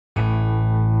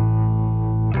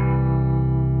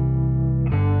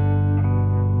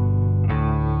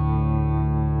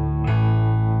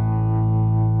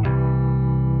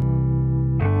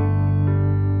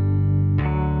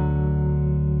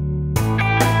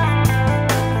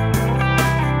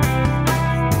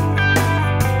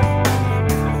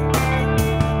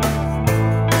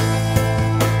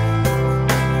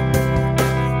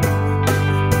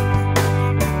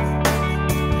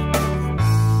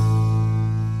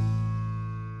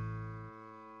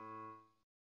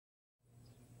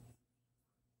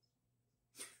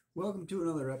Welcome to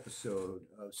another episode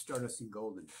of Stardust and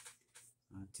Golden.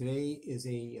 Today is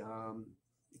a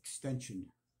extension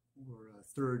or a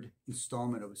third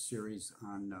installment of a series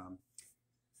on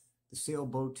the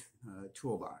sailboat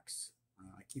toolbox.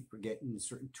 I keep forgetting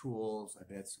certain tools.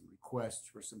 I've had some requests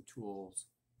for some tools,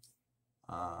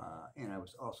 and I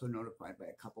was also notified by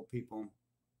a couple people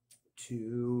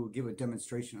to give a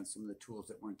demonstration on some of the tools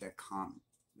that weren't that common,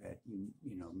 that you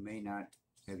may not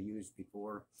have used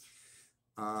before.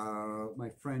 My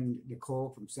friend Nicole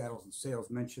from Saddles and Sails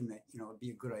mentioned that it'd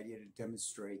be a good idea to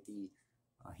demonstrate the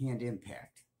hand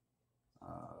impact,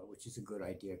 which is a good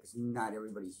idea because not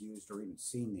everybody's used or even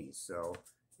seen these. So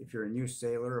if you're a new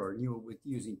sailor or new with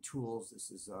using tools, this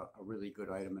is a really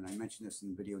good item. And I mentioned this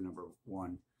in video number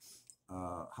 1,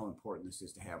 how important this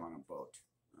is to have on a boat,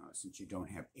 since you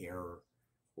don't have air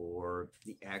or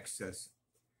the access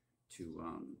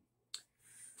to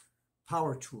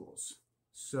power tools.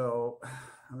 So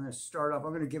I'm going to start off.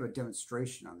 I'm going to give a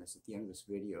demonstration on this at the end of this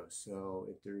video. So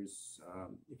if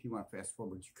you want to fast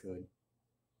forward, you could.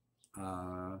 But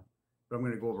I'm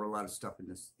going to go over a lot of stuff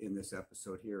in this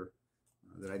episode here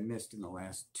that I missed in the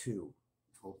last 2,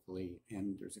 hopefully.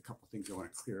 And there's a couple things I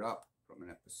want to clear up from an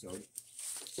episode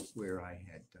where I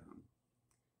had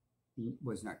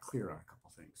was not clear on a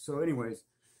couple things. So, anyways,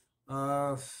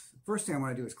 first thing I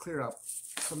want to do is clear up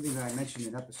something that I mentioned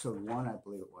in episode 1, I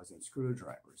believe it was, on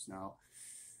screwdrivers. Now,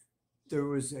 there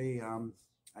was I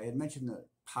had mentioned the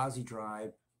posi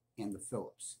drive and the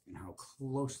Phillips and how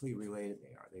closely related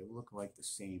they are. They look like the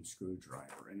same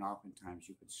screwdriver, and oftentimes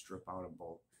you could strip out a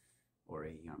bolt or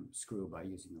a screw by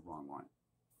using the wrong one.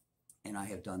 And I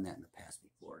have done that in the past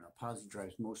before. Now, posi drive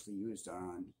is mostly used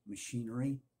on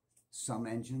machinery, some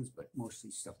engines, but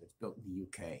mostly stuff that's built in the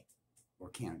UK or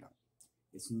Canada.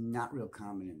 It's not real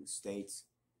common in the States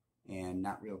and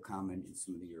not real common in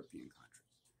some of the European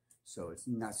countries. So it's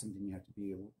not something you have to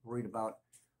be worried about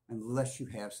unless you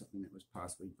have something that was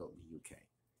possibly built in the UK.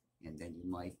 And then you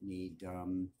might need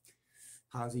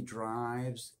posi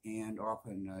drives and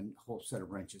often a whole set of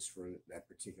wrenches for that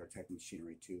particular type of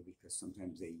machinery too, because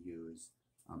sometimes they use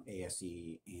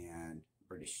ASE and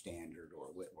British Standard or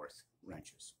Whitworth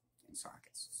wrenches and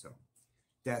sockets. So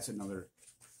that's another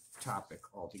topic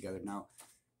altogether. Now,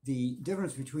 the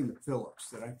difference between the Phillips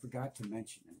that I forgot to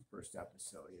mention in the first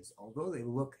episode is, although they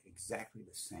look exactly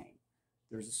the same,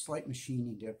 there's a slight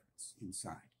machining difference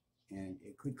inside, and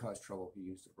it could cause trouble if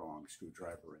you use the wrong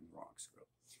screwdriver and the wrong screw.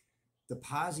 The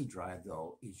posi drive,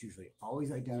 though, is usually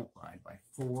always identified by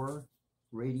 4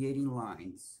 radiating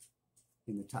lines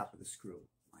in the top of the screw,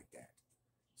 like that.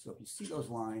 So if you see those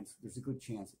lines, there's a good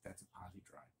chance that that's a posi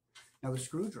drive. Now, the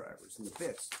screwdrivers and the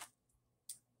bits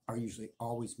are usually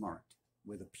always marked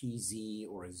with a PZ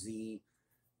or a Z.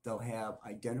 They'll have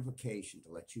identification to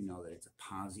let you know that it's a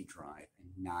posi drive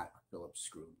and not a Phillips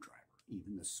screwdriver.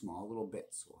 Even the small little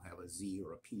bits will have a Z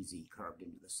or a PZ carved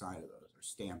into the side of those, or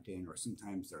stamped in, or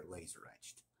sometimes they're laser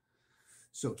etched.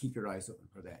 So keep your eyes open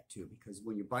for that too, because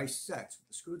when you buy sets with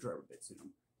the screwdriver bits in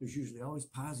them, there's usually always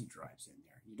posi drives in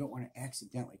there. You don't want to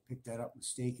accidentally pick that up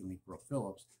mistakenly for a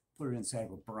Phillips, put it inside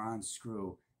of a bronze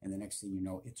screw, and the next thing you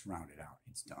know, it's rounded out.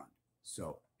 It's done.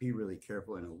 So be really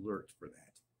careful and alert for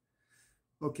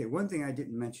that. Okay, one thing I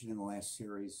didn't mention in the last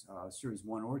series, series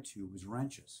 1 or 2, was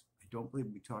wrenches. I don't believe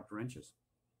we talked wrenches.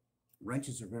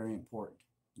 Wrenches are very important.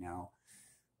 Now,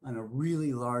 on a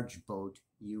really large boat,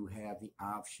 you have the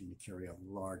option to carry a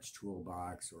large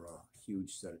toolbox or a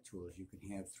huge set of tools. You can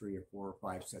have 3 or 4 or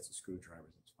 5 sets of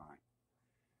screwdrivers. It's fine.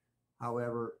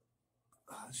 However,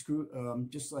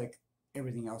 just like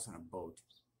everything else on a boat,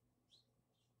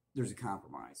 there's a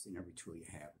compromise in every tool you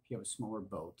have. If you have a smaller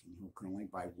boat and you can only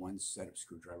buy 1 set of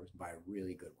screwdrivers, buy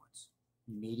really good ones.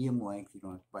 Medium length, you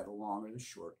don't have to buy the long or the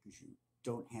short because you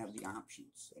don't have the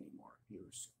options anymore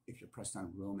if you're pressed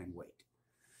on room and weight.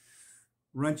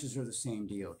 Wrenches are the same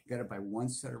deal. If you got to buy 1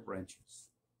 set of wrenches,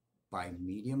 buy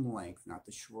medium length, not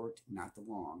the short, not the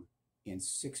long, and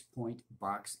 6-point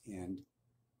box end,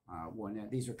 one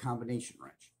end. These are combination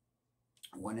wrench.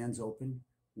 One end's open,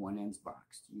 one end's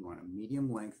boxed. You want a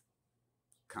medium length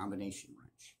combination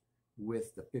wrench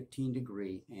with the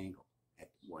 15-degree angle at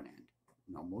one end.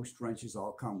 Now, most wrenches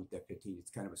all come with that 15.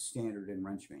 It's kind of a standard in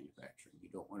wrench manufacturing. You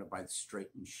don't want to buy the straight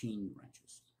machine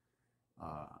wrenches,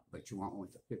 but you want one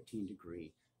with a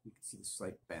 15-degree. You can see the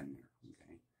slight bend there.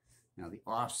 Okay. Now, the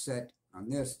offset on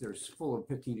this, there's full of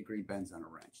 15-degree bends on a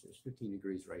wrench. There's 15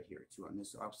 degrees right here too on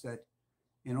this offset,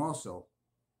 and also,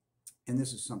 and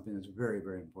this is something that's very,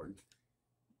 very important.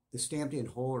 The stamped-in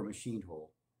hole or machined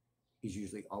hole is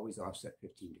usually always offset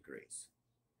 15 degrees.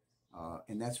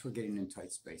 And that's for getting in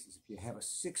tight spaces. If you have a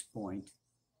 6-point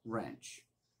wrench,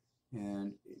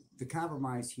 And the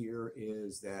compromise here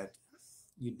is that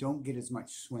you don't get as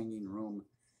much swinging room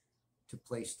to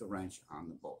place the wrench on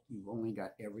the bolt. You've only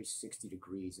got every 60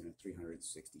 degrees in a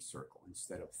 360 circle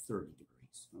instead of 30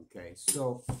 degrees. Okay,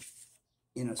 so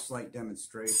in a slight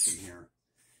demonstration here,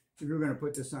 if you're going to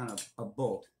put this on a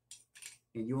bolt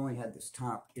and you only had this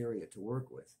top area to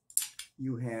work with,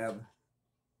 you have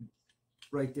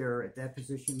right there at that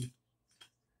position,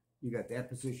 you got that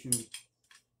position,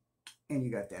 and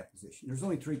you got that position. There's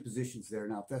only 3 positions there.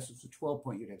 Now, if this was a 12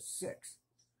 point, you'd have 6.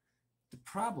 The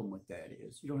problem with that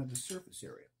is you don't have the surface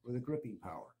area or the gripping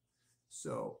power.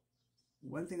 So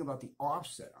one thing about the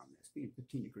offset on this, being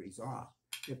 15 degrees off,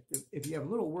 if you have a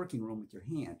little working room with your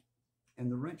hand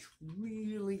and the wrench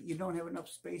really, you don't have enough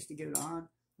space to get it on,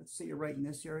 let's say you're right in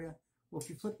this area, well, if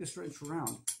you flip this wrench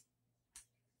around,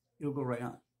 it'll go right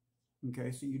on.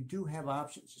 Okay, so you do have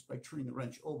options just by turning the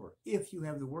wrench over if you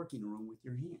have the working room with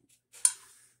your hand.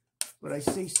 But I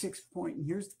say 6 point, and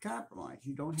here's the compromise.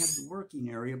 You don't have the working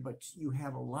area, but you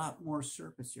have a lot more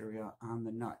surface area on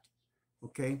the nut,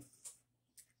 okay?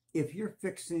 If you're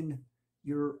fixing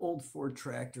your old Ford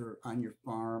tractor on your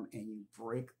farm and you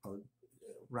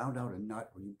round out a nut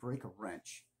or you break a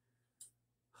wrench,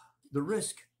 the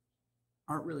risk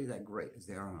aren't really that great as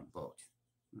they are on a boat,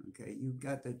 okay? You've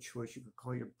got the choice. You could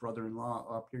call your brother-in-law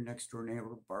up, your next-door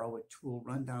neighbor, borrow a tool,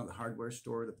 run down to the hardware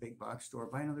store, the big box store,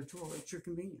 buy another tool at your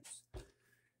convenience.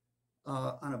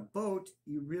 On a boat,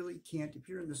 you really can't, if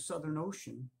you're in the Southern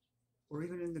Ocean or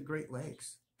even in the Great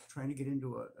Lakes, trying to get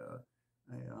into a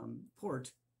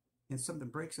port and something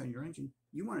breaks on your engine,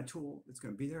 you want a tool that's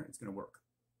going to be there and it's going to work.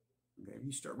 Okay, if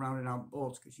you start rounding out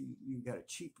bolts because you got a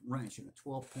cheap wrench and a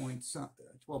 12 point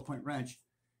wrench,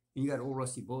 and you got old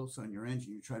rusty bolts on your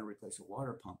engine, you're trying to replace a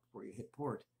water pump before you hit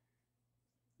port,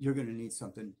 you're going to need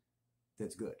something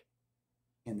that's good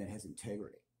and that has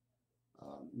integrity.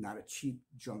 Not a cheap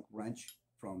junk wrench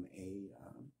from a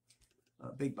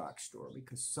big box store,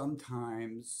 because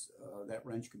sometimes that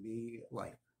wrench can be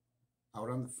light. Out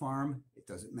on the farm, it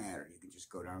doesn't matter. You can just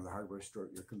go down to the hardware store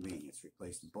at your convenience,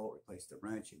 replace the bolt, replace the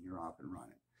wrench, and you're off and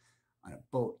running. On a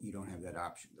boat, you don't have that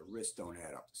option. The risks don't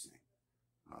add up the same.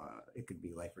 It could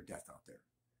be life or death out there.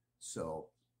 So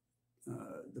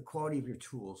the quality of your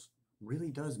tools really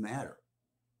does matter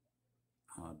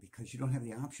because you don't have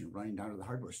the option of running down to the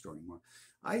hardware store anymore.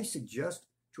 I suggest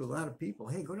to a lot of people,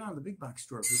 hey, go down to the big box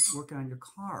store if you're working on your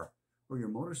car or your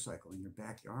motorcycle in your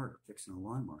backyard or fixing a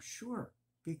lawnmower. Sure,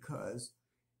 because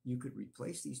you could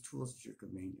replace these tools at your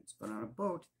convenience. But on a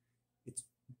boat, it's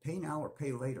pay now or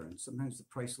pay later, and sometimes the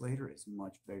price later is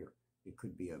much bigger. It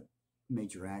could be a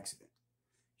major accident.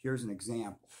 Here's an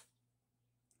example.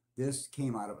 This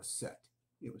came out of a set.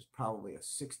 It was probably a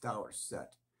 $6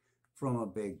 set from a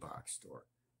big box store.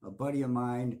 A buddy of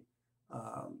mine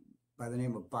by the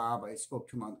name of Bob, I spoke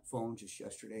to him on the phone just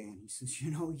yesterday, and he says, you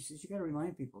got to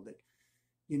remind people that,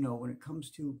 when it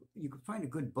comes to, you can find a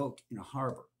good boat in a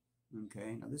harbor,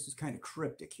 okay? Now, this is kind of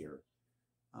cryptic here,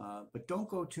 but don't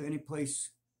go to any place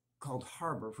called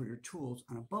harbor for your tools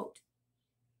on a boat.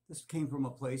 This came from a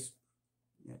place,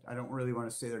 I don't really want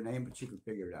to say their name, but you can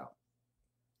figure it out.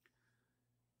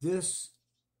 I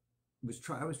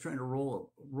was trying to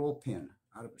roll a roll pin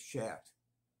out of a shaft,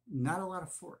 not a lot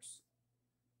of force.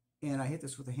 And I hit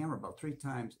this with a hammer about 3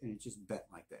 times, and it just bent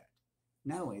like that.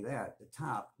 Not only that, the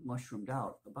top mushroomed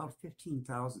out about 15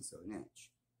 thousandths of an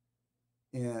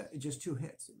inch. Just 2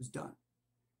 hits, it was done.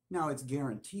 Now it's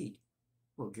guaranteed.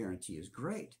 Well, guarantee is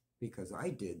great because I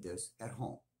did this at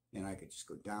home, and I could just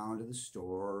go down to the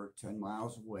store 10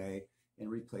 miles away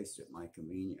and replace it at my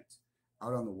convenience.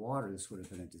 Out on the water, this would have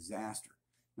been a disaster.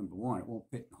 Number 1, it won't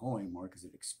fit in the hole anymore because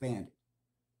it expanded.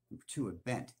 Number 2, it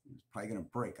bent. It was probably going to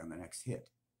break on the next hit.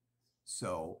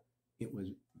 So it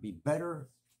would be better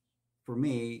for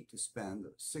me to spend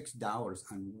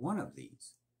 $6 on one of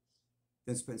these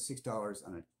than spend $6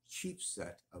 on a cheap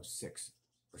set of 6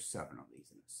 or 7 of these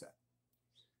in a set.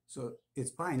 So it's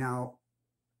buy now,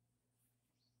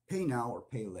 pay now, or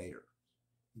pay later.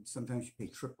 And sometimes you pay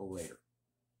triple later.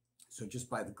 So just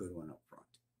buy the good one up front,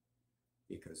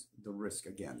 because the risk,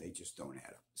 again, they just don't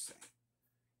add up the same.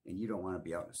 And you don't want to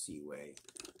be out in a seaway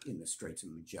in the Straits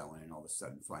of Magellan and all of a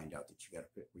sudden find out that you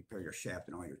got to repair your shaft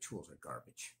and all your tools are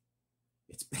garbage.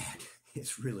 It's bad.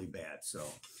 It's really bad. So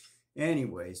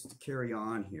anyways, to carry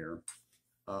on here,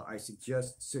 I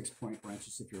suggest 6-point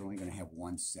wrenches if you're only going to have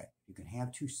 1 set. You can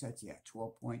have 2 sets, yeah,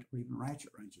 12-point or even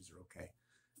ratchet wrenches are okay.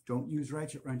 Don't use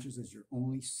ratchet wrenches as your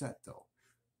only set, though.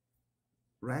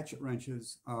 Ratchet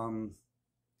wrenches,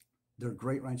 they're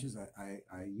great wrenches.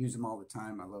 I use them all the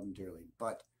time. I love them dearly,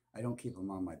 but I don't keep them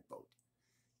on my boat.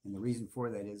 And the reason for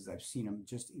that is I've seen them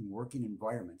just in working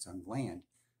environments on land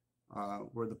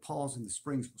where the pawls and the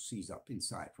springs will seize up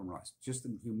inside from rust. Just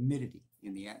the humidity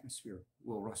in the atmosphere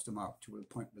will rust them up to the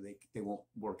point where they won't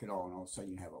work at all, and all of a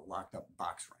sudden you have a locked up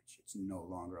box wrench. It's no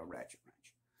longer a ratchet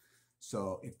wrench.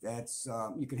 So if that's,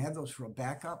 you can have those for a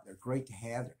backup. They're great to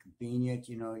have. They're convenient.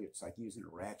 You know, it's like using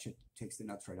a ratchet. It takes the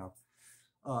nuts right out.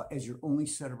 As your only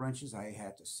set of wrenches, I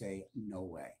had to say, no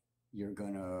way. You're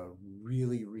going to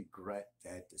really regret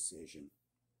that decision.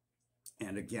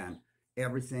 And again,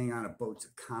 everything on a boat's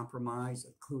a compromise,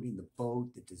 including the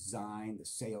boat, the design, the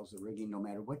sails, the rigging. No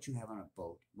matter what you have on a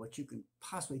boat, what you can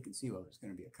possibly conceive of is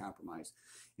going to be a compromise.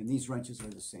 And these wrenches are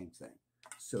the same thing.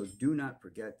 So do not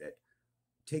forget that.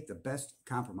 Take the best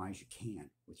compromise you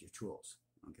can with your tools,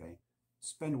 okay?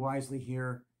 Spend wisely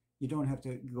here. You don't have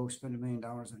to go spend $1 million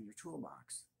on your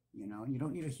toolbox, you know? You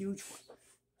don't need a huge one.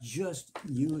 Just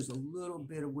use a little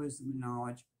bit of wisdom and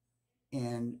knowledge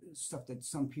and stuff that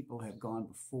some people have gone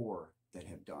before that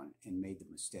have done and made the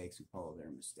mistakes and follow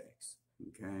their mistakes,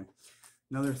 okay?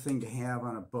 Another thing to have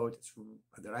on a boat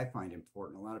that I find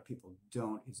important, a lot of people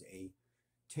don't, is a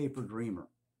tapered reamer.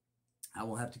 I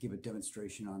will have to give a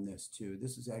demonstration on this too.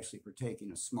 This is actually for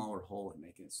taking a smaller hole and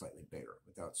making it slightly bigger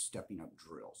without stepping up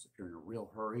drills. If you're in a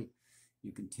real hurry,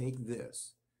 you can take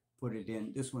this, put it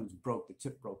in. This one's broke. The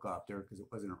tip broke off there because it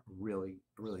wasn't a really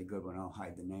good one. I'll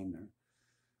hide the name there.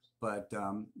 But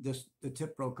the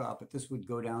tip broke off, but this would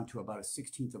go down to about a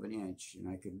 1/16 of an inch, and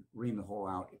I could ream the hole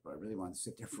out if I really want to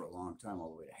sit there for a long time, all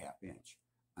the way to 1/2 inch.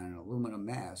 On an aluminum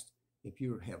mast, if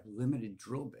you have limited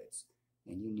drill bits,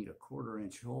 and you need a 1/4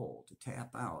 inch hole to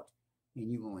tap out,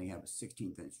 and you only have a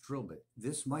 1/16 inch drill bit,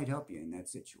 this might help you in that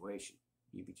situation.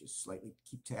 You could just slightly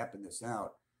keep tapping this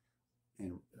out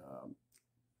and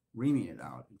reaming it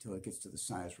out until it gets to the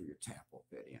size where your tap will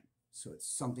fit in. So it's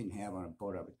something to have on a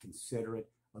boat. I would consider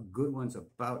it. A good one's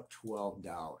about $12,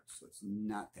 so it's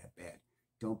not that bad.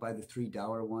 Don't buy the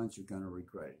 $3 ones. You're going to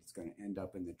regret it. It's going to end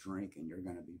up in the drink, and you're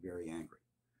going to be very angry.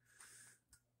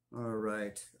 All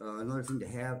right, another thing to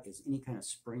have is any kind of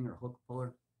spring or hook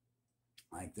puller,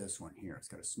 like this one here. It's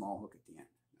got a small hook at the end.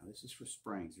 Now this is for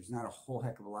springs. There's not a whole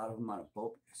heck of a lot of them on a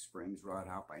boat. Springs rot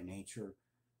out by nature,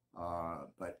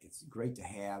 but it's great to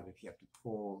have if you have to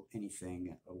pull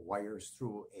anything, wires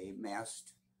through a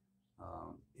mast.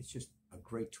 It's just a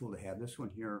great tool to have. This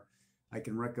one here, I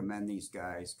can recommend these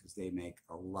guys because they make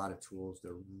a lot of tools.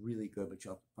 They're really good, but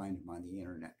you'll have to find them on the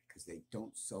internet because they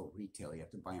don't sell retail. You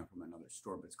have to buy them from another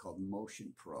store, but it's called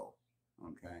Motion Pro,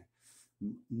 okay?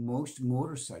 Most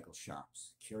motorcycle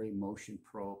shops carry Motion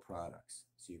Pro products.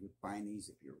 So you could find these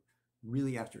if you're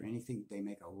really after anything. They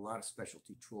make a lot of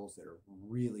specialty tools that are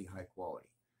really high quality,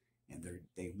 and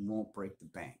they won't break the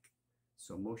bank.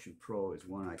 So Motion Pro is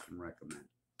one I can recommend.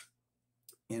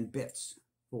 And bits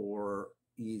for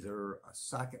either a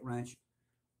socket wrench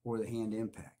or the hand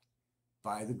impact.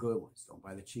 Buy the good ones. Don't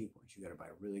buy the cheap ones. You got to buy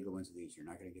really good ones of these. You're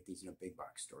not going to get these in a big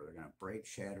box store. They're going to break,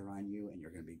 shatter on you, and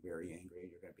you're going to be very angry.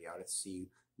 You're going to be out at sea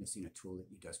missing a tool that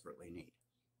you desperately need.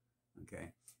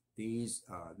 Okay. These,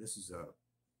 this is a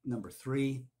number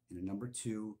 3 and a number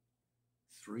 2,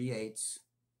 3/8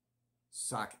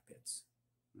 socket bits.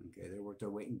 Okay. They're worth their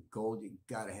weight in gold. You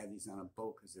got to have these on a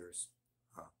boat because there's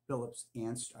Phillips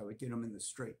and I would get them in the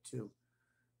straight too.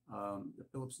 The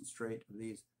Phillips and straight of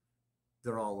these,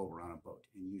 they're all over on a boat,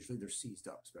 and usually they're seized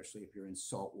up, especially if you're in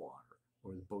salt water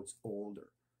or the boat's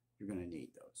older. You're going to need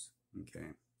those,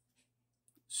 okay?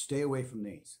 Stay away from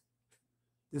these.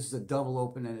 This is a double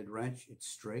open-ended wrench. It's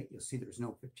straight. You'll see there's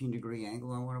no 15-degree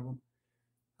angle on one of them.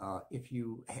 If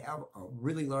you have a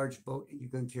really large boat and you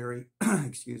can carry,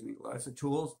 excuse me, lots of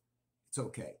tools, it's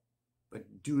okay.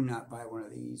 But do not buy one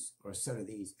of these or a set of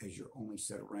these as your only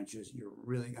set of wrenches. You're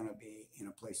really going to be in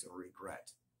a place of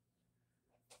regret.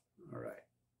 All right.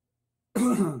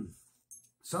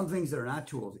 Some things that are not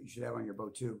tools that you should have on your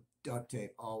boat too. Duct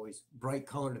tape, always. Bright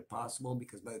colored if possible,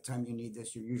 because by the time you need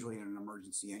this, you're usually in an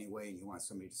emergency anyway and you want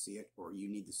somebody to see it, or you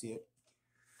need to see it.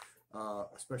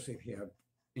 Especially if you have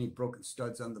any broken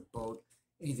studs on the boat,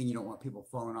 anything you don't want people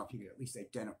falling off, you can at least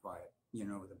identify it. You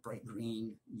know, the bright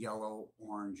green, yellow,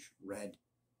 orange, red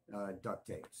duct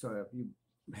tape. So if you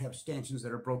have stanchions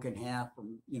that are broken in half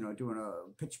from, you know, doing a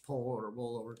pitch pole or a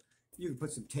rollover, you can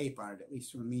put some tape on it, at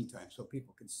least for the meantime, so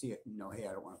people can see it and know, hey,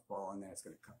 I don't want to fall on that. It's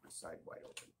going to cut my side wide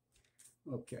open.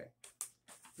 Okay.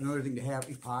 Another thing to have,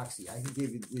 epoxy. I can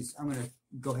give you this. I'm going to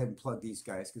go ahead and plug these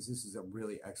guys because this is a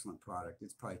really excellent product.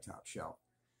 It's probably top shelf.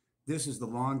 This is the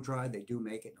long dry. They do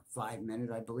make it in a 5-minute,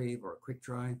 I believe, or a quick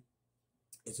dry.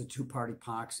 It's a 2-part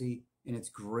epoxy, and it's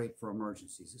great for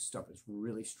emergencies. This stuff is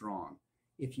really strong.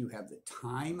 If you have the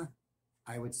time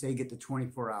I would say get the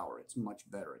 24-hour. It's much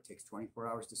better. It takes 24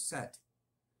 hours to set,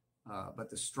 but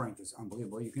the strength is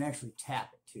unbelievable. You can actually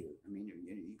tap it too. I mean,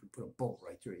 you can put a bolt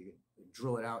right through it. You can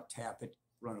drill it out, tap it,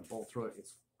 run a bolt through it.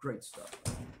 It's great stuff.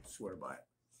 I swear by it.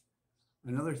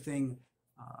 Another thing,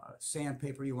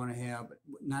 sandpaper you want to have, but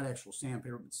not actual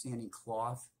sandpaper, but sanding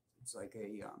cloth. It's like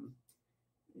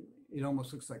it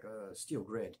almost looks like a steel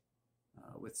grid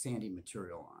with sanding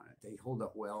material on it. They hold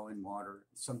up well in water.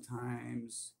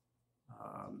 Sometimes,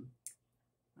 I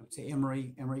would say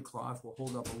emery cloth will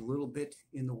hold up a little bit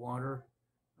in the water.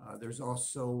 There's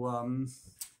also,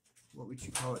 what would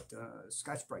you call it,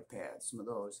 Scotch-Brite pads. Some of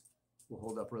those will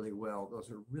hold up really well.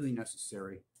 Those are really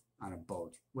necessary on a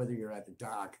boat, whether you're at the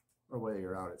dock or whether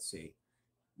you're out at sea.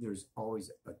 There's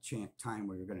always a time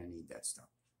where you're going to need that stuff,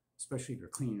 especially if you're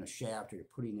cleaning a shaft or you're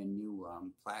putting in new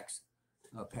plaques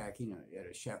packing at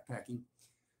a shaft packing.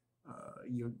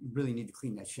 You really need to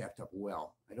clean that shaft up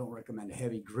well. I don't recommend a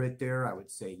heavy grit there. I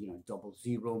would say, double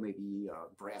zero, maybe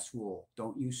brass wool.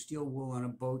 Don't use steel wool on a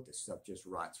boat. This stuff just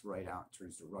rots right out,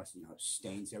 turns to rust, and you have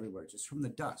stains everywhere just from the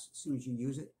dust. As soon as you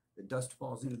use it, the dust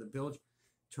falls into the bilge,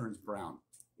 turns brown.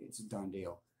 It's a done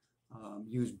deal.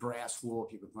 Use brass wool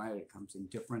if you can find it. It comes in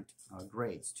different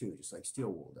grades too, just like steel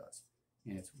wool does.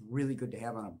 And it's really good to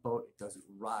have on a boat. It doesn't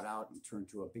rot out and turn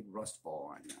to a big rust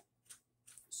ball on you.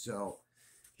 So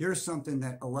here's something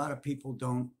that a lot of people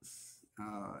don't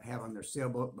have on their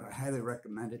sailboat, but I highly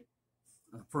recommend it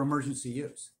for emergency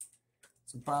use.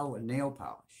 It's a bottle of nail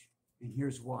polish. And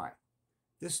here's why.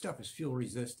 This stuff is fuel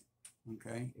resistant.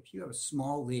 Okay? If you have a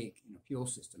small leak in a fuel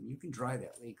system, you can dry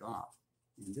that leak off.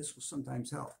 And this will sometimes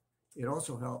help. It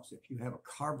also helps if you have a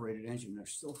carbureted engine.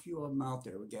 There's still a few of them out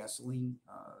there with gasoline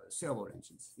sailboat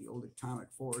engines, the old Atomic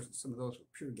 4s, and some of those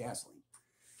with pure gasoline.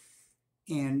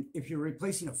 And if you're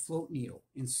replacing a float needle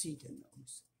and seat in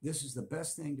those, this is the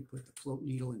best thing to put the float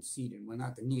needle and seat in. Well,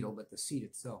 not the needle, but the seat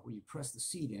itself. When you press the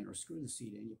seat in or screw the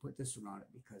seat in, you put this around it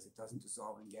because it doesn't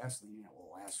dissolve in gasoline and it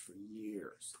will last for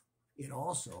years. It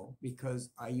also, because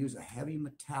I use a heavy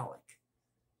metallic,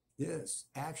 this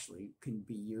actually can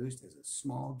be used as a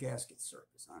small gasket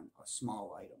surface on a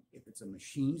small item. If it's a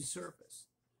machined surface,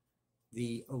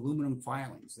 the aluminum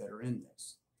filings that are in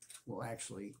this will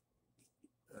actually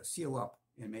seal up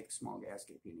and make a small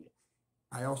gasket if you need it.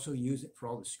 I also use it for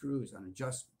all the screws on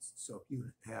adjustments. So if you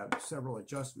have several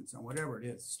adjustments on whatever it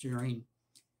is, steering,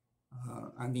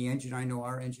 on the engine, I know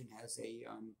our engine has a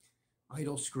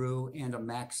idle screw and a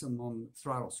maximum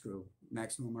throttle screw,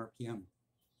 maximum RPM.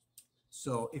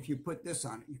 So if you put this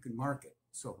on it, you can mark it.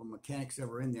 So if a mechanic's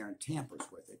ever in there and tampers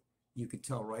with it, you could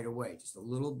tell right away, just a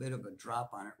little bit of a drop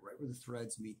on it, right where the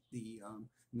threads meet the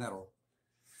metal.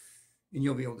 And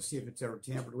you'll be able to see if it's ever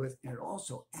tampered with. And it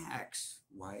also acts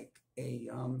like a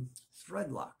thread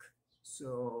lock.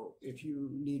 So if you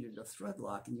needed a thread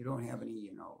lock and you don't have any,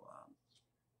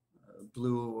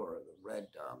 blue or the red,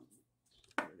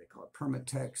 what do they call it,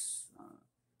 Permatex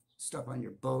stuff on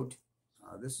your boat,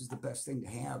 this is the best thing to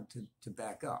have to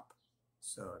back up.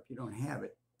 So if you don't have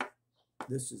it,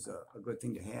 this is a good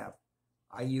thing to have.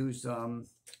 I use,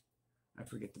 I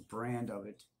forget the brand of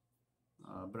it,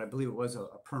 but I believe it was a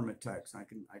Permatex. I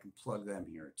can plug them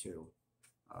here too,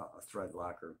 a thread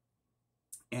locker.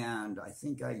 And I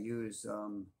think I use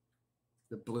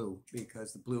the blue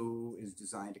because the blue is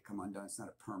designed to come undone. It's not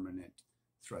a permanent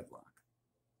thread lock.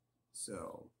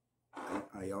 So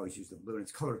I always use the blue, and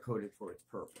it's color-coded for its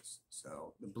purpose.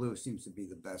 So the blue seems to be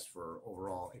the best for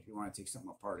overall. If you want to take something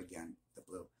apart again, the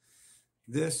blue.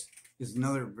 This is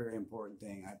another very important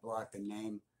thing. I blocked the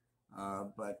name,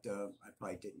 but I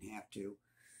probably didn't have to.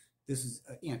 This is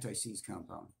an anti-seize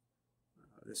compound.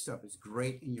 This stuff is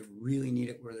great, and you really need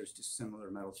it where there's dissimilar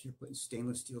metals. You're putting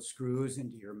stainless steel screws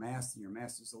into your mast, and your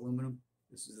mast is aluminum.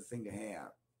 This is the thing to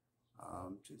have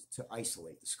to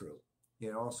isolate the screw.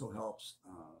 It also helps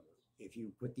if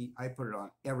you put I put it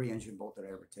on every engine bolt that I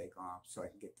ever take off so I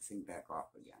can get the thing back off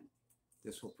again.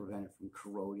 This will prevent it from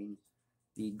corroding.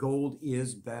 The gold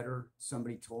is better.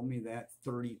 Somebody told me that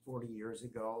 30, 40 years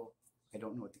ago. I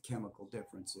don't know what the chemical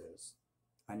difference is.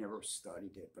 I never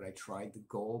studied it, but I tried the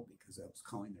gold because I was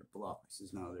calling their bluff. I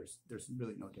says, no, there's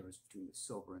really no difference between the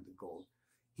silver and the gold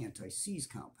anti-seize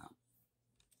compound.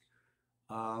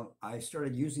 I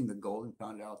started using the gold and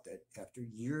found out that after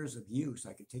years of use,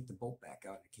 I could take the bolt back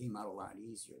out. It came out a lot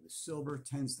easier. The silver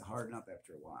tends to harden up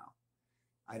after a while.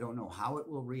 I don't know how it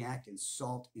will react in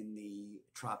salt in the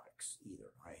tropics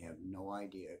either. I have no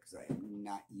idea because I have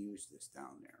not used this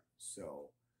down there.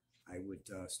 So I would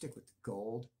stick with the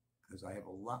gold because I have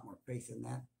a lot more faith in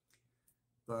that.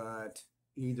 But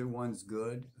Either one's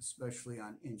good, especially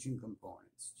on engine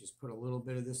components. Just put a little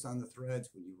bit of this on the threads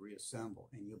when you reassemble,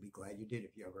 and you'll be glad you did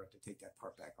if you ever have to take that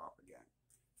part back off again,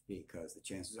 because the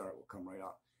chances are it will come right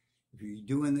off. If you're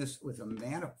doing this with a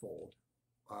manifold,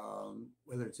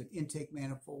 whether it's an intake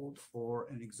manifold or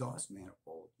an exhaust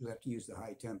manifold, you have to use the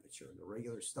high temperature. The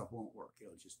regular stuff won't work.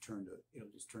 It'll just turn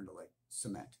to like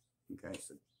cement. Okay,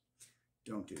 so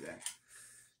don't do that.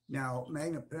 Now,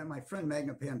 my friend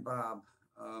Magnapan Bob,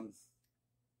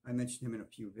 I mentioned him in a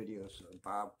few videos.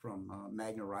 Bob from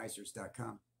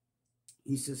magnarisers.com.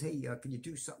 He says, "Hey, can you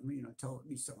do something? Tell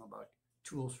me something about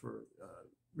tools for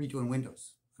redoing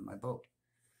windows on my boat."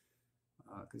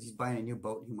 Because he's buying a new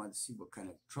boat and he wanted to see what kind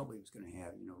of trouble he was going to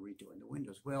have, redoing the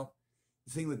windows. Well,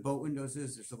 the thing with boat windows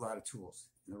is there's a lot of tools.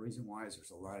 And the reason why is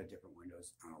there's a lot of different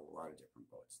windows on a lot of different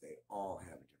boats. They all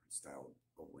have a different style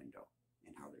of window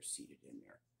and how they're seated in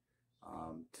there.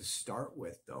 To start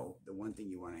with, though, the one thing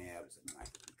you want to have is a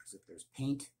knife, because if there's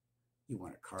paint, you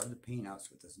want to carve the paint out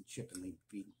so it doesn't chip and leave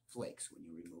big flakes when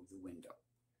you remove the window.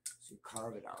 So you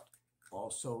carve it out.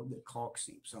 Also, the caulk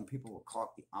seam. Some people will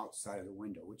caulk the outside of the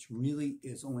window, which really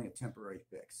is only a temporary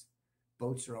fix.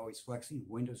 Boats are always flexing.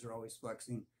 Windows are always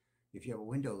flexing. If you have a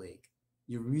window leak,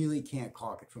 you really can't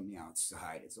caulk it from the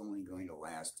outside. It's only going to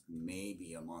last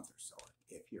maybe a month or so,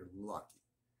 if you're lucky.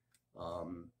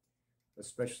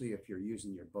 Especially if you're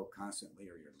using your boat constantly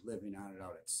or you're living on it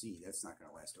out at sea. That's not going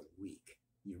to last a week.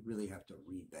 You really have to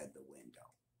rebed the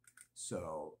window.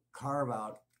 So carve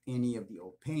out any of the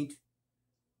old paint.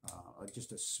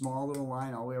 Just a small little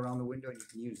line all the way around the window. You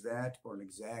can use that or an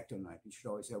X-Acto knife. You should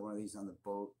always have one of these on the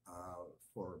boat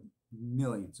for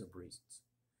millions of reasons.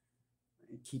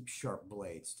 And keep sharp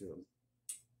blades too.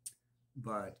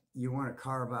 But you want to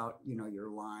carve out, your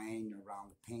line around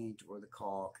the paint or the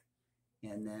caulk,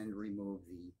 and then remove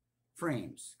the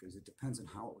frames, because it depends on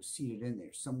how it was seated in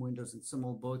there. Some windows in some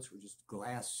old boats were just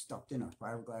glass stuffed in a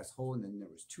fiberglass hole, and then there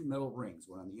was two metal rings,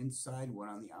 one on the inside, one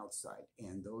on the outside,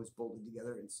 and those bolted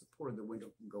together and supported the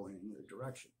window from going in either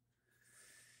direction.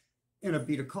 And a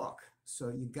bead of caulk. So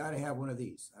you got to have one of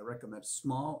these. I recommend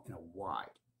small and a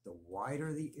wide. The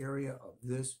wider the area of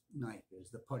this knife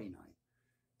is, the putty knife,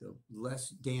 the less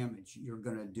damage you're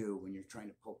going to do when you're trying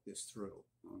to poke this through,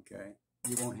 okay?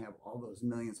 You won't have all those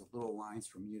millions of little lines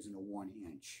from using a 1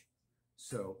 inch.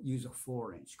 So use a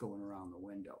 4 inch going around the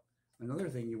window. Another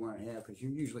thing you want to have, because you're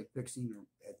usually fixing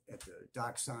at the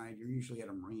dock side, you're usually at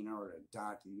a marina or at a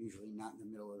dock, you're usually not in the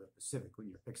middle of the Pacific when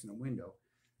you're fixing a window.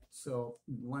 So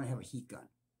you want to have a heat gun,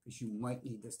 because you might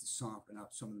need this to soften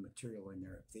up some of the material in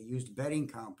there. If they used bedding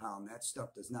compound, that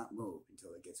stuff does not move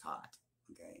until it gets hot.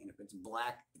 Okay, and if it's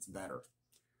black, it's better.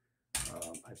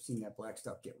 I've seen that black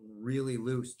stuff get really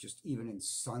loose just even in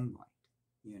sunlight.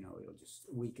 It'll just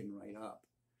weaken right up.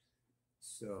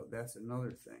 So that's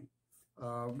another thing.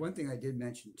 One thing I did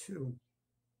mention too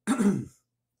in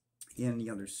the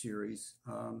other series,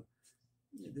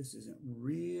 this isn't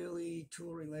really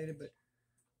tool related, but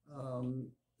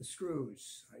the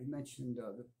screws. I mentioned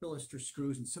the Philister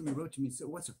screws, and somebody wrote to me and said,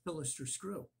 "What's a Philister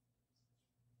screw?"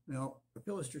 Well, a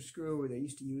Philister screw they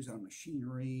used to use on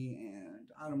machinery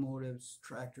and automotives,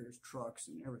 tractors, trucks,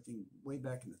 and everything way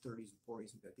back in the 30s and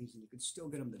 40s and 50s, and you could still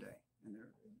get them today. And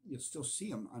you'll still see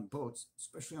them on boats,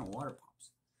 especially on water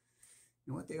pumps.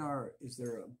 And what they are is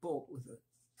they're a bolt with a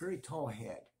very tall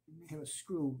head. And they have a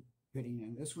screw fitting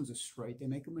in. This one's a straight. They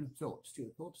make them in Phillips too.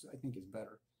 The Phillips I think is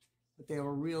better, but they have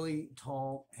a really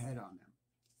tall head on them.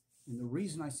 And the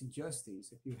reason I suggest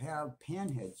these, if you have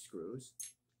panhead screws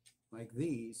like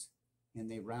these, and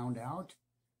they round out,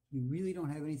 you really don't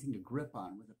have anything to grip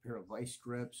on with a pair of vice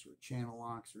grips or channel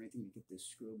locks or anything to get this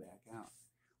screw back out.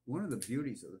 One of the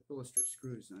beauties of the Philister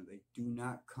screws, and they do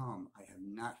not come, I have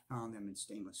not found them in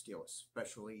stainless steel,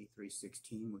 especially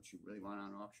 316, which you really want on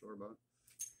an offshore boat.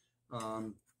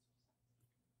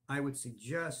 I would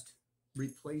suggest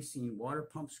replacing water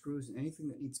pump screws and anything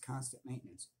that needs constant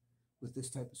maintenance with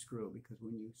this type of screw, because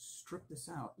when you strip this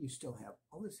out, you still have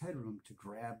all this headroom to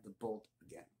grab the bolt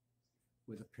again.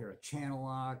 With a pair of channel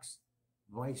locks,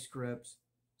 vice grips,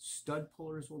 stud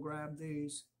pullers will grab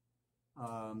these.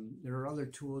 There are other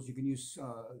tools you can use.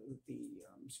 The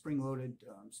spring-loaded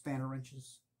spanner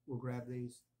wrenches will grab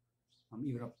these.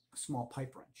 Even a small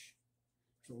pipe wrench.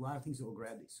 There's a lot of things that will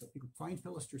grab these. So if you can find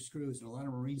Philister screws, and a lot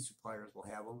of marine suppliers will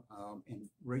have them, and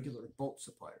regular bolt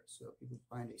suppliers. So if you can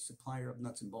find a supplier of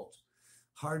nuts and bolts.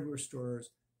 Hardware stores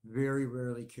very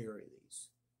rarely carry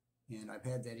these. And I've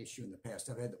had that issue in the past.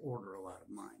 I've had to order a lot of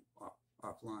mine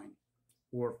offline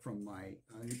or from my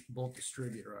bolt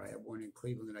distributor. I have one in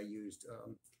Cleveland that I used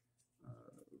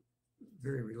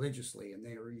very religiously, and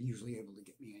they are usually able to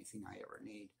get me anything I ever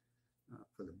need.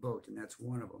 for the boat, and that's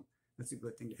one of them. That's a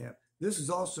good thing to have. This is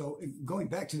also, going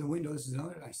back to the window, this is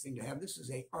another nice thing to have. This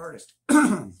is a artist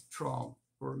trawl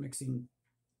for mixing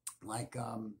like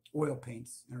oil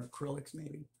paints and acrylics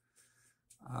maybe.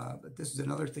 But this is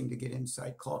another thing to get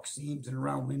inside caulk seams and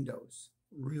around windows.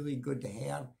 Really good to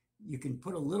have. You can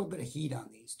put a little bit of heat on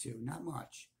these too, not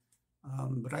much.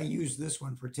 But I use this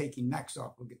one for taking necks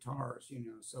off of guitars, you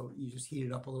know, so you just heat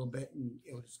it up a little bit and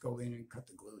it'll just go in and cut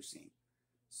the glue seam.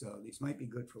 So these might be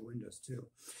good for windows too.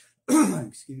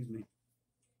 Excuse me.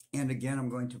 And again, I'm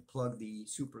going to plug the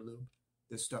Super Lube.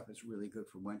 This stuff is really good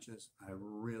for winches. I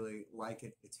really like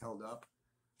it. It's held up.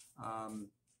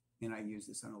 And I use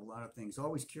this on a lot of things.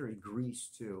 Always carry grease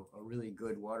too, a really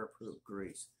good waterproof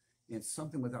grease. And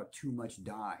something without too much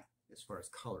dye as far as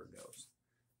color goes.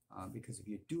 Because if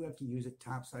you do have to use it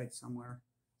topside somewhere,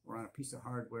 or on a piece of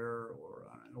hardware, or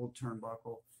on an old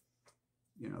turnbuckle,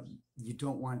 you know, you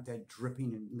don't want that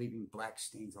dripping and leaving black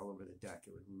stains all over the deck.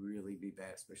 It would really be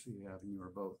bad, especially if you have a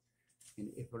newer boat. And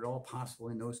if at all possible,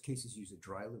 in those cases, use a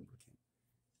dry lubricant.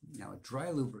 Now, a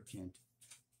dry lubricant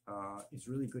is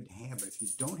really good to have, but if you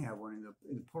don't have one,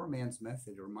 in the poor man's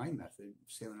method, or my method,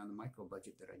 sailing on the micro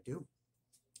budget that I do,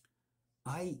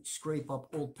 I scrape up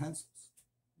old pencils.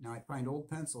 Now, I find old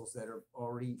pencils that are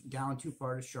already down too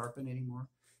far to sharpen anymore,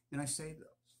 and I save those.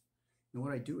 And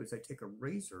what I do is I take a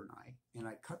razor knife and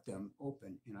I cut them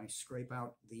open and I scrape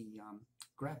out the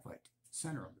graphite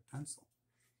center of the pencil.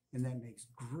 And that makes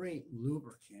great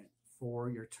lubricant for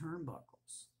your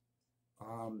turnbuckles.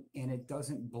 And it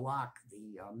doesn't block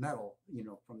the metal, you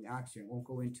know, from the oxygen. It won't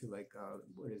go into like,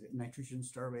 what is it, nitrogen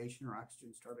starvation or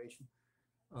oxygen starvation.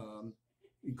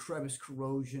 Crevice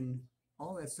corrosion,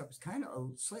 all that stuff is kind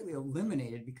of slightly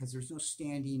eliminated because there's no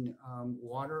standing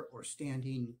water or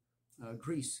standing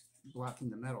grease blocking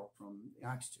the metal from the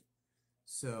oxygen.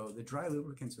 So the dry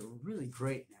lubricants are really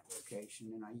great in that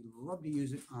location, and I love to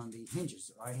use it on the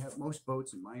hinges. I have most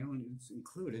boats, and my own is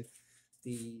included,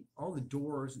 all the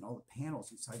doors and all the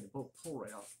panels inside the boat pull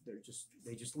right off.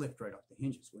 They just lift right off the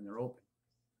hinges when they're open.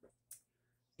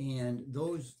 And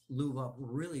those lube up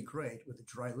really great with a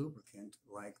dry lubricant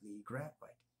like the graphite.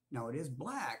 Now it is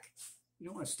black. You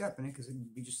don't want to step in it because it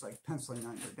would be just like penciling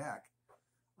on your deck.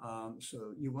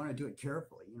 So you want to do it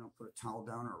carefully. You know, put a towel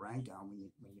down or a rag down when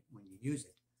you use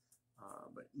it.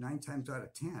 But 9 times out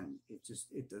of 10,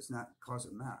 it does not cause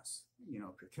a mess. You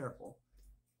know, if you're careful.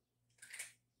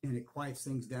 And it quiets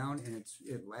things down, and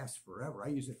it lasts forever. I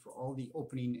use it for all the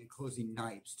opening and closing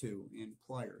knives too, and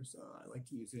pliers. I like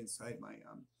to use it inside my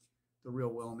the real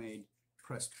well-made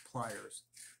pressed pliers.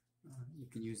 You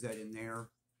can use that in there.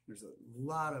 There's a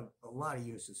lot of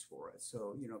uses for it.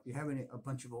 So, you know, if you have a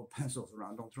bunch of old pencils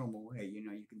around, don't throw them away. You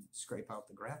know, you can scrape out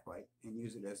the graphite and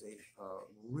use it as a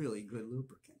really good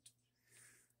lubricant.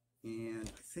 And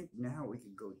I think now we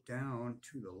can go down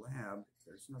to the lab.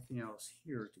 There's nothing else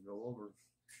here to go over.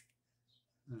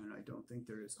 And I don't think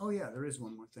there is. Oh yeah, there is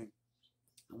one more thing.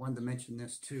 I wanted to mention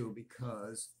this too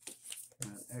because,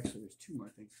 actually there's 2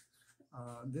 more things.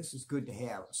 This is good to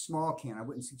have. A small can. I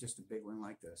wouldn't suggest a big one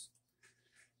like this.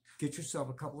 Get yourself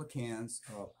a couple of cans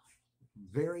of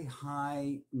very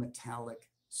high metallic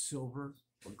silver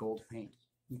or gold paint.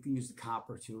 You can use the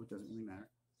copper too. It doesn't really matter.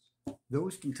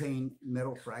 Those contain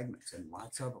metal fragments, and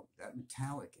lots of them. That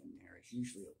metallic in there is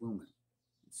usually aluminum.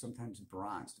 Sometimes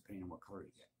bronze, depending on what color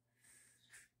you get.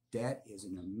 That is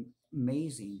an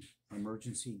amazing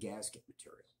emergency gasket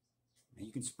material. And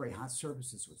you can spray hot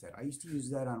surfaces with that. I used to use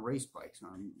that on race bikes,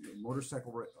 on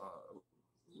motorcycle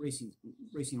racing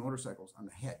motorcycles, on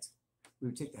the heads. We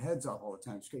would take the heads off all the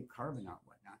time, scrape carbon out and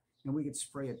whatnot, and we could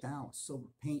spray it down with silver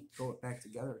paint, throw it back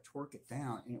together, torque it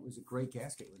down, and it was a great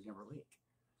gasket. It would never leak.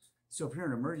 So if you're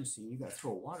in an emergency and you got to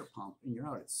throw a water pump and you're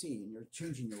out at sea and you're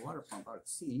changing your water pump out at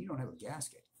sea and you don't have a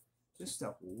gasket, this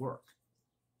stuff will work.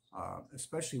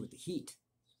 Especially with the heat.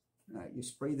 You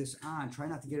spray this on, try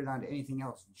not to get it onto anything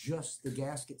else, just the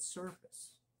gasket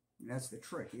surface. And that's the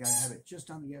trick. You got to have it just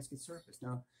on the gasket surface.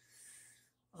 Now,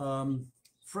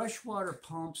 freshwater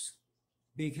pumps,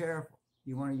 be careful.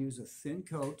 You want to use a thin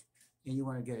coat, and you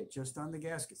want to get it just on the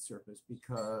gasket surface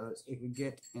because it could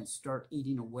get and start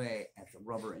eating away at the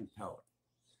rubber impeller.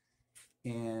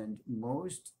 And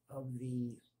most of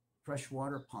the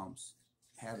freshwater pumps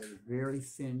have a very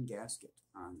thin gasket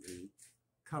on the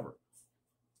cover.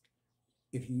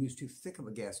 If you use too thick of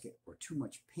a gasket or too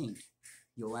much paint,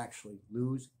 you'll actually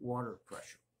lose water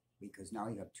pressure because now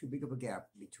you have too big of a gap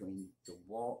between the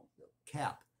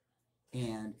cap,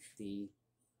 and the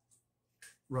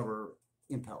rubber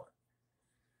impeller.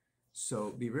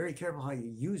 So be very careful how you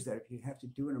use that. If you have to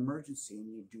do an emergency and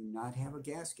you do not have a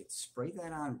gasket, spray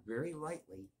that on very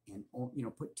lightly and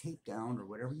put tape down or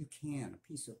whatever you can, a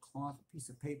piece of cloth, a piece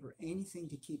of paper, anything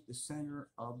to keep the center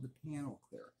of the panel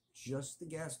clear. Just the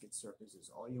gasket surface is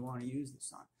all you want to use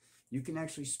this on. You can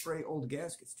actually spray old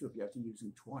gaskets too if you have to use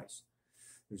them twice.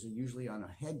 There's usually on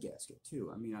a head gasket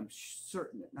too. I mean, I'm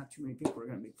certain that not too many people are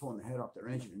going to be pulling the head off their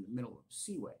engine in the middle of a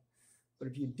seaway. But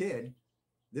if you did,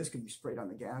 this could be sprayed on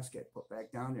the gasket, put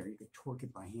back down there. You could torque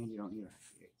it by hand. You don't need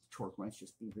a torque wrench.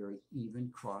 Just be very even.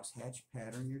 Cross-hatch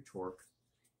pattern your torque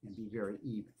and be very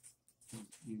even.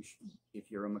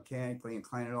 If you're a mechanically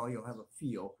inclined at all, you'll have a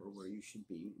feel for where you should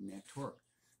be in that torque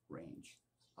range.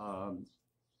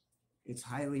 It's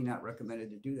highly not recommended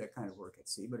to do that kind of work at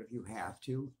sea, but if you have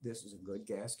to, this is a good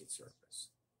gasket surface.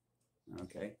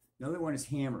 Okay. Another one is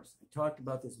hammers. I talked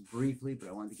about this briefly, but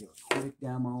I wanted to give a quick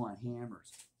demo on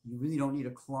hammers. You really don't need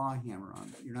a claw hammer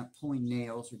on it. You're not pulling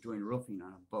nails or doing roofing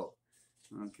on a boat,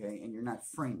 okay? And you're not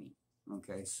framing,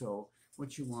 okay? So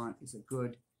what you want is a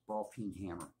good ball peen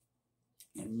hammer,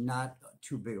 and not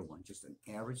too big a one, just an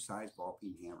average size ball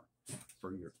peen hammer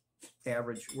for your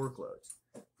average workloads.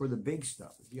 For the big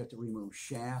stuff, if you have to remove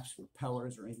shafts,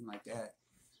 propellers, or anything like that,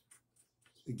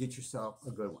 get yourself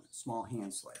a good one, a small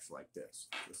hand slice like this.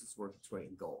 This is worth its weight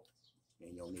in gold.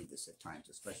 And you'll need this at times,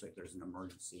 especially if there's an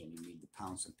emergency and you need to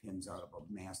pound some pins out of a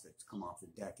mast that's come off the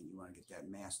deck and you want to get that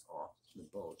mast off the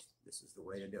boat. This is the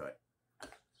way to do it.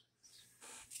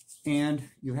 And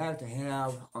you have to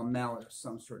have a mallet of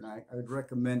some sort. And I would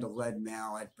recommend a lead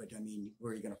mallet, but I mean,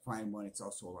 where you're going to find one, it's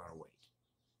also a lot of weight.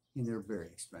 And they're very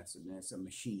expensive. And it's a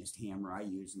machinist hammer. I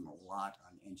use them a lot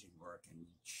on engine work and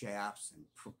shafts and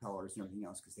propellers and everything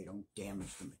else because they don't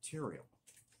damage the material.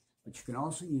 But you can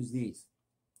also use these.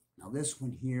 Now this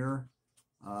one here,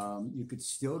 you could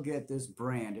still get this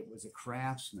brand. It was a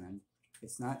Craftsman.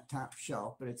 It's not top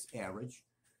shelf, but it's average.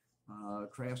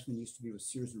 Craftsman used to be with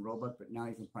Sears and Roebuck, but now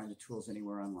you can find the tools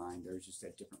anywhere online. They're just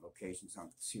at different locations.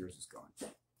 Sears is gone.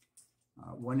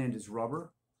 One end is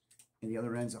rubber, and the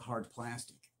other end's a hard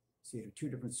plastic. So you have two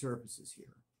different surfaces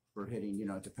here for hitting.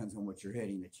 It depends on what you're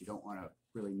hitting that you don't want to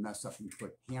really mess up and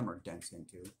put hammer dents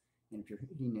into. And if you're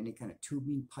hitting any kind of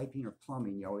tubing, piping, or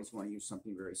plumbing, you always want to use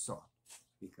something very soft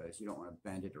because you don't want to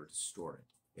bend it or distort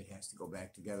it. It has to go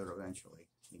back together eventually,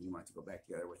 and you want it to go back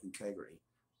together with integrity.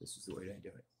 This is the way to do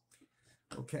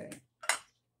it. Okay.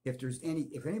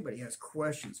 If anybody has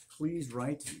questions, please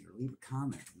write to me or leave a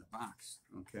comment in the box.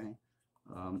 Okay.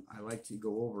 I like to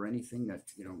go over anything that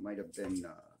might have been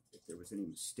if there was any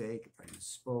mistake, if I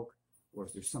misspoke, or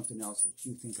if there's something else that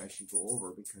you think I should go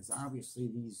over, because obviously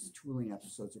these tooling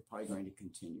episodes are probably going to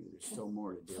continue. There's still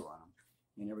more to do on them.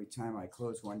 And every time I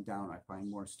close one down, I find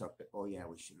more stuff that, oh yeah,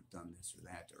 we should have done this or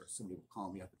that, or somebody will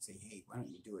call me up and say, hey, why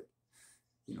don't you do it,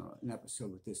 an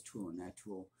episode with this tool and that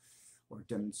tool, or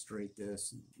demonstrate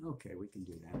this. And, okay, we can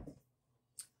do that.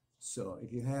 So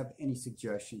if you have any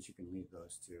suggestions, you can leave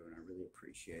those too, and I really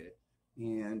appreciate it.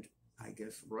 And I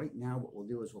guess right now what we'll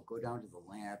do is we'll go down to the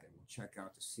lab and we'll check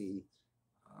out to see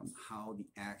how the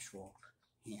actual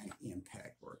hand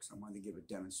impact works. I wanted to give a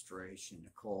demonstration.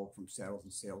 Nicole from Saddles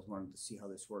and Sails wanted to see how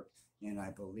this worked, and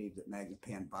I believe that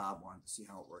Magnapan Bob wanted to see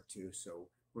how it worked too. So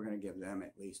we're going to give them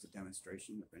at least a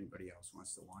demonstration. If anybody else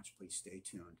wants to watch, please stay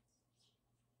tuned.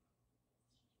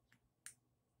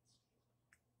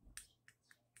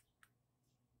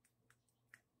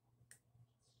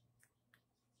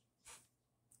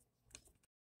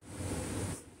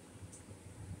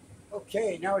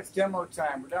 Okay, now it's demo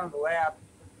time. We're down in the lab,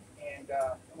 and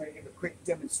I'm going to give a quick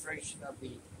demonstration of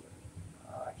the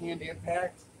hand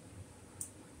impact.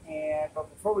 But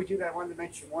before we do that, I wanted to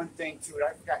mention one thing to it.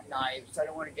 I've got knives. I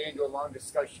don't want to get into a long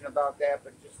discussion about that,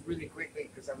 but just really quickly,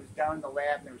 because I was down in the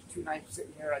lab and there was 2 knives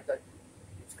sitting here, I thought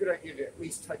it's a good idea to at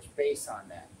least touch base on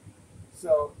that.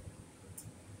 So,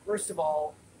 first of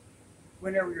all,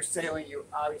 whenever you're sailing, you're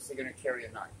obviously going to carry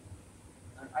a knife.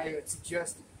 I would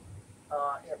suggest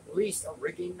at least a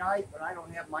rigging knife, but I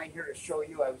don't have mine here to show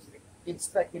you. I was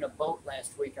inspecting a boat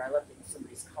last week and I left it in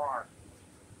somebody's car,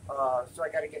 so I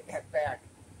got to get that back.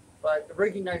 But the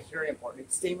rigging knife is very important.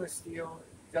 It's stainless steel,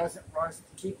 it doesn't rust.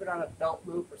 Keep it on a belt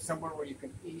loop or somewhere where you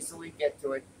can easily get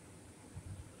to it.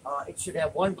 It should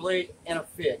have 1 blade and a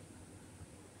fid,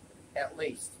 at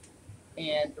least.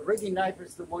 And the rigging knife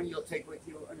is the one you'll take with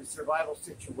you in a survival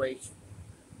situation.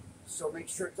 So make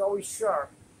sure it's always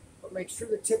sharp, but make sure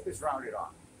the tip is rounded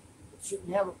off. It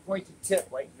shouldn't have a pointed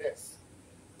tip like this.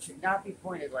 It should not be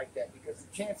pointed like that, because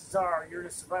the chances are you're in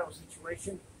a survival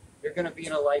situation, you're going to be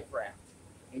in a life raft.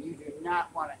 And you do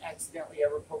not want to accidentally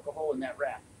ever poke a hole in that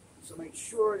raft. So make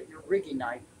sure that your rigging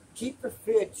knife, keep the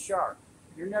fid sharp.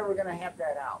 you're never going to have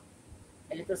that out.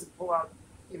 And it doesn't pull out,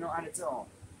 on its own.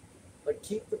 But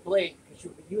keep the blade, because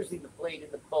you'll be using the blade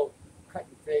in the boat,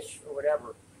 cutting fish or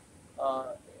whatever.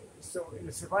 So in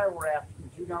a survival raft,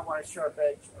 you do not want a sharp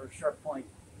edge or a sharp point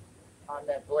on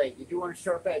that blade. You do want a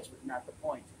sharp edge, but not the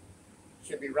point. It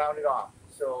should be rounded off.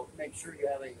 So make sure you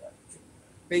have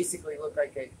basically look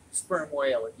like a sperm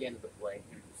whale at the end of the blade.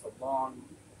 It's a long,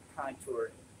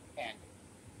 contoured end.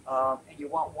 And you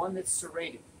want one that's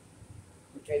serrated.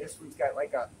 Okay, this one's got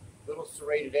like a little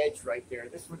serrated edge right there.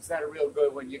 This one's not a real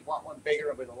good one. You'd want one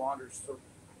bigger with a longer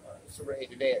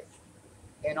serrated edge.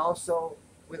 And also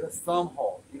with a thumb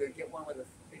hole. You would get one with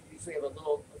you usually have a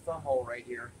little thumb hole right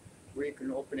here where you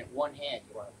can open it one hand.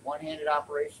 You want a one-handed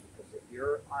operation, because if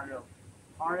you're on a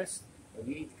harness and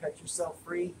you need to cut yourself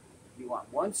free, you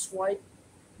want one swipe,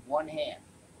 one hand.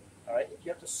 All right. If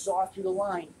you have to saw through the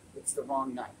line, it's the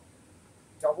wrong knife.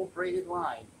 Double braided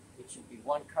line, it should be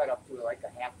one cut up to like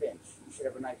a half inch. You should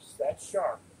have a knife that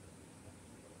sharp.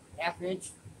 Half inch,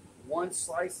 one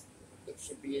slice, it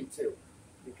should be in two.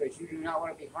 Because you do not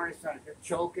want to be harnessed on it. If you're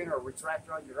choking or it's wrapped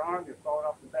around your arm, you're falling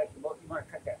off the back of the boat, you want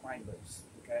to cut that line loose.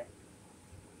 Okay?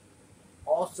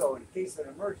 Also, in case of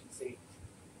an emergency,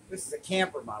 this is a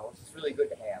camper model. This is really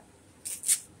good to have.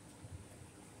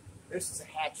 This is a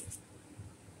hatchet.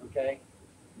 Okay?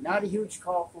 Not a huge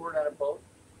call for it on a boat,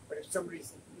 but if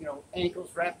somebody's ankles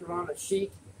wrapped around a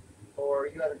sheet, or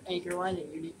you have an anchor line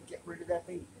and you need to get rid of that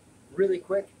thing really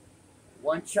quick,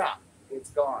 one chop. It's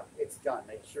gone. It's done.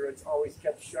 Make sure it's always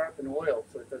kept sharp and oiled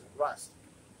so it doesn't rust.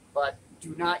 But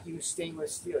do not use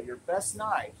stainless steel. Your best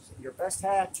knives, your best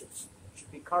hatchets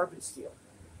should be carbon steel.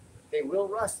 They will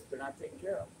rust if they're not taken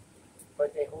care of.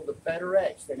 But they hold a better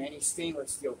edge than any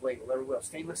stainless steel blade will ever will.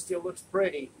 Stainless steel looks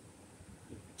pretty.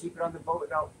 You can keep it on the boat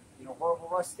without horrible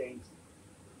rust stains.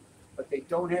 But they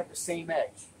don't have the same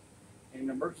edge. In an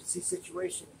emergency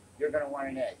situation, you're going to want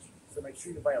an edge. So make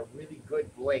sure you buy a really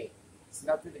good blade. It's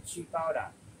nothing to cheap out on.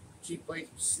 Cheap blades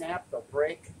will snap, they'll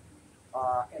break,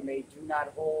 and they do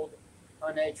not hold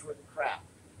an edge worth of crap.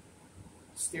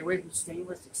 Stay away from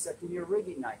stainless except in your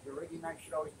rigging knife. Your rigging knife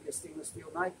should always be a stainless steel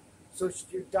knife. So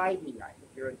should your diving knife.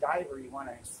 If you're a diver, you want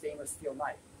a stainless steel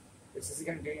knife. This isn't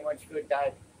going to do you much good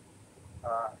diving.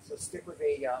 So stick with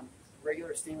a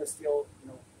regular stainless steel,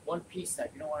 one-piece knife.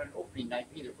 You don't want an opening knife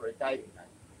either for a diving knife.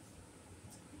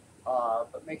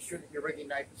 But make sure that your rigging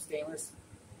knife is stainless.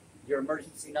 Your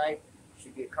emergency knife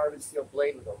should be a carbon steel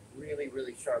blade with a really,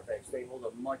 really sharp edge. They hold a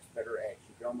much better edge.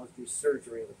 You can almost do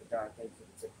surgery with the darn thing if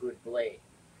it's a good blade.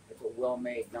 It's a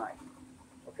well-made knife.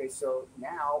 Okay, so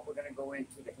now we're going to go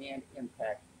into the hand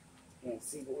impact and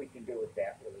see what we can do with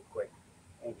that really quick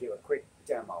and give a quick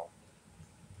demo.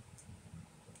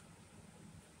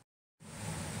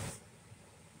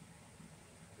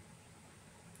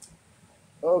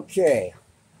 Okay.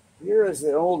 Here is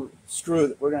an old screw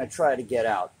that we're going to try to get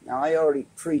out. Now, I already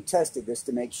pre-tested this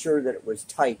to make sure that it was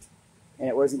tight and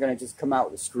it wasn't going to just come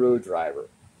out with a screwdriver.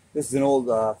 This is an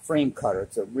old frame cutter.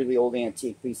 It's a really old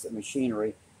antique piece of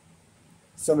machinery.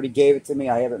 Somebody gave it to me.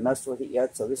 I haven't messed with it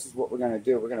yet, so this is what we're going to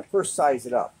do. We're going to first size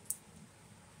it up.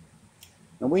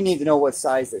 And we need to know what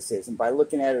size this is. And by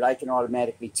looking at it, I can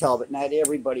automatically tell, but not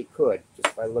everybody could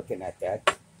just by looking at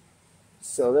that.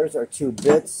 So there's our two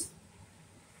bits.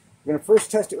 We're going to first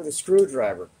test it with a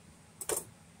screwdriver.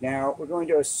 Now, we're going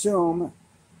to assume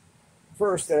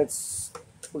first that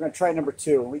we're going to try number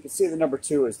 2. And we can see the number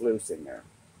 2 is loose in there.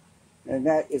 And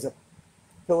that is a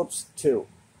Phillips 2.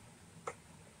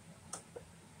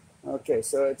 Okay,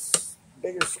 so it's a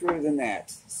bigger screw than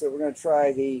that. So we're going to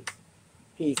try the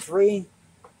P3.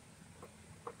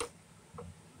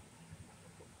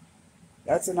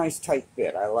 That's a nice tight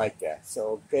bit. I like that.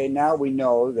 So, okay, now we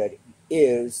know that it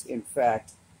is, in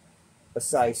fact, a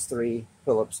size 3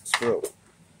 Phillips screw.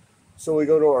 So we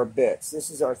go to our bits. This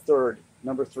is our third,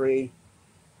 number 3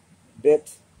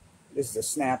 bit. This is a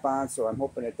snap-on, so I'm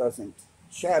hoping it doesn't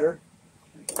shatter.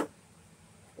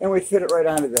 And we fit it right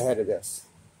onto the head of this.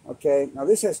 Okay, now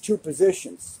this has 2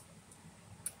 positions.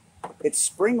 It's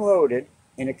spring-loaded,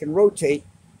 and it can rotate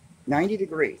 90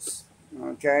 degrees.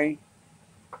 Okay,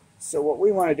 so what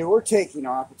we want to do, we're taking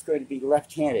off, it's going to be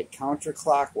left-handed,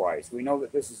 counterclockwise. We know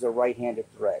that this is a right-handed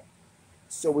thread.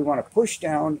 So we want to push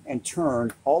down and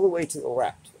turn all the way to the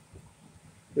left.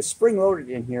 The spring loaded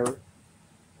in here,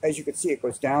 as you can see, it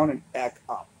goes down and back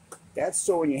up. That's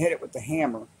so when you hit it with the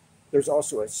hammer, there's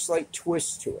also a slight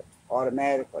twist to it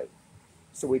automatically.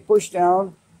 So we push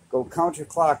down, go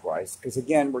counterclockwise, because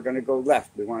again, we're going to go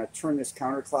left. We want to turn this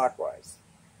counterclockwise.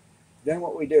 Then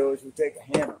what we do is we take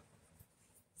a hammer,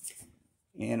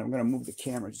 and I'm going to move the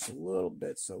camera just a little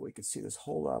bit so we can see this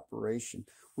whole operation.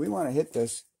 We want to hit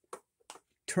this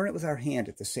turn it with our hand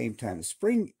at the same time. The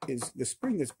spring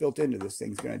that's built into this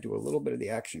thing is going to do a little bit of the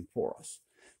action for us,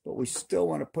 but we still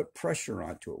want to put pressure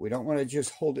onto it. We don't want to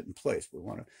just hold it in place. We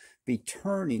want to be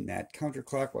turning that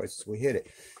counterclockwise as we hit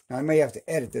it. Now, I may have to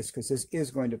edit this because this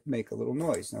is going to make a little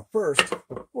noise. Now, first,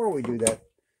 before we do that,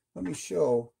 let me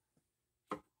show,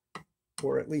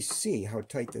 or at least see, how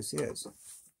tight this is.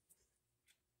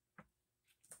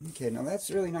 Okay, now that's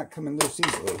really not coming loose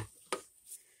easily.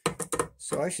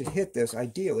 So I should hit this.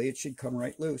 Ideally, it should come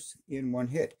right loose in one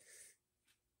hit.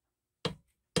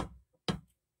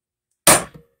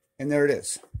 And there it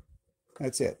is.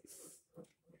 That's it.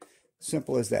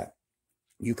 Simple as that.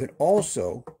 You could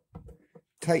also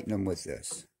tighten them with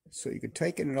this. So you could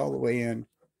tighten it all the way in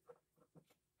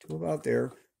to about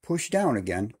there. Push down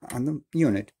again on the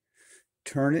unit.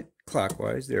 Turn it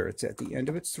clockwise. There, it's at the end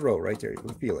of its throw right there. You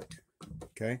can feel it.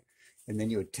 Okay? And then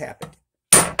you would tap it.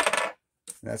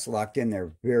 That's locked in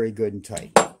there very good and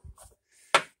tight.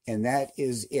 And that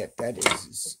is it. That is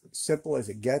as simple as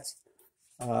it gets.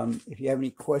 If you have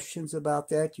any questions about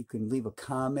that, you can leave a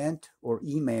comment or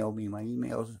email me. My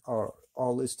emails are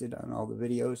all listed on all the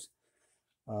videos.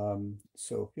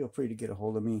 So feel free to get a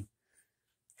hold of me.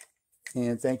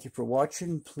 And thank you for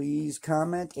watching. Please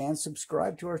comment and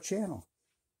subscribe to our channel.